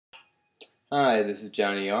Hi, this is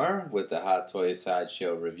Johnny R with the Hot Toys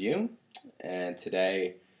Sideshow review, and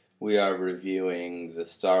today we are reviewing the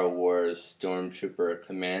Star Wars Stormtrooper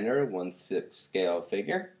Commander 1/6 scale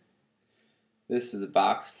figure. This is the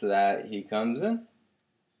box that he comes in.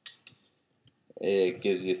 It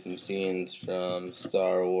gives you some scenes from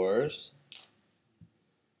Star Wars,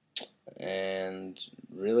 and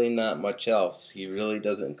really not much else. He really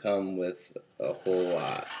doesn't come with a whole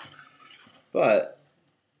lot, but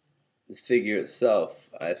the figure itself,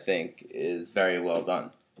 I think, is very well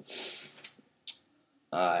done.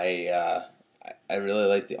 I really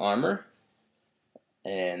like the armor,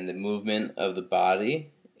 and the movement of the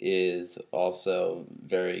body is also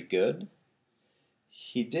very good.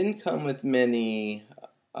 He didn't come with many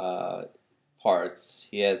parts.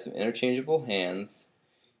 He has some interchangeable hands.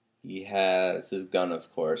 He has his gun,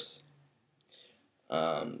 of course.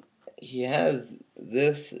 He has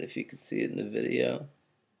this, if you can see it in the video.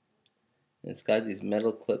 It's got these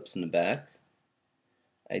metal clips in the back.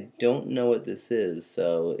 I don't know what this is,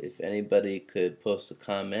 so if anybody could post a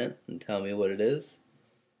comment and tell me what it is,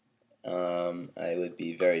 I would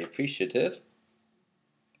be very appreciative.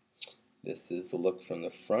 This is the look from the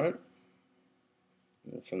front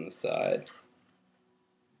and from the side.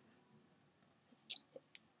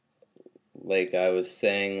 Like I was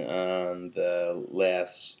saying on the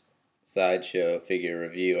last Sideshow figure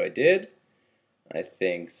review I did, I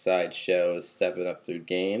think Sideshow is stepping up their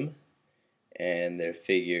game, and their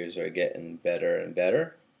figures are getting better and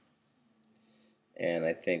better. And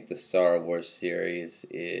I think the Star Wars series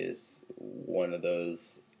is one of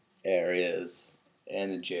those areas,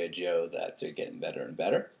 and the G.I. Joe, that they're getting better and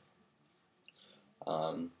better.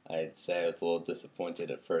 I'd say I was a little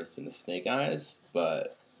disappointed at first in the Snake Eyes,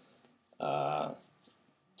 but the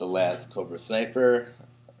last Cobra Sniper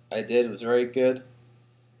I did was very good.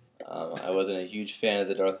 I wasn't a huge fan of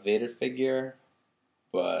the Darth Vader figure,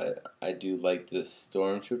 but I do like this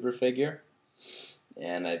Stormtrooper figure.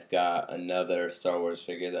 And I've got another Star Wars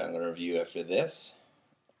figure that I'm going to review after this.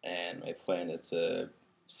 And my plan is to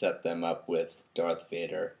set them up with Darth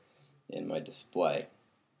Vader in my display.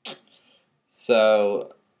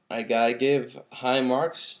 So I gotta give high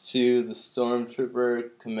marks to the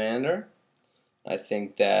Stormtrooper Commander. I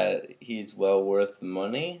think that he's well worth the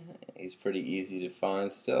money. He's pretty easy to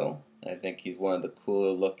find still. I think he's one of the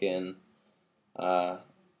cooler looking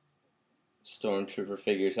Stormtrooper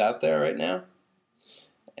figures out there right now.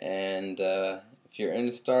 And if you're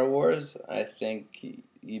into Star Wars, I think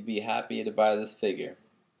you'd be happy to buy this figure.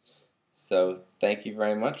 So thank you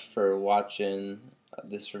very much for watching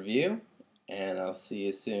this review, and I'll see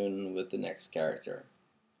you soon with the next character.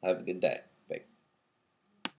 Have a good day.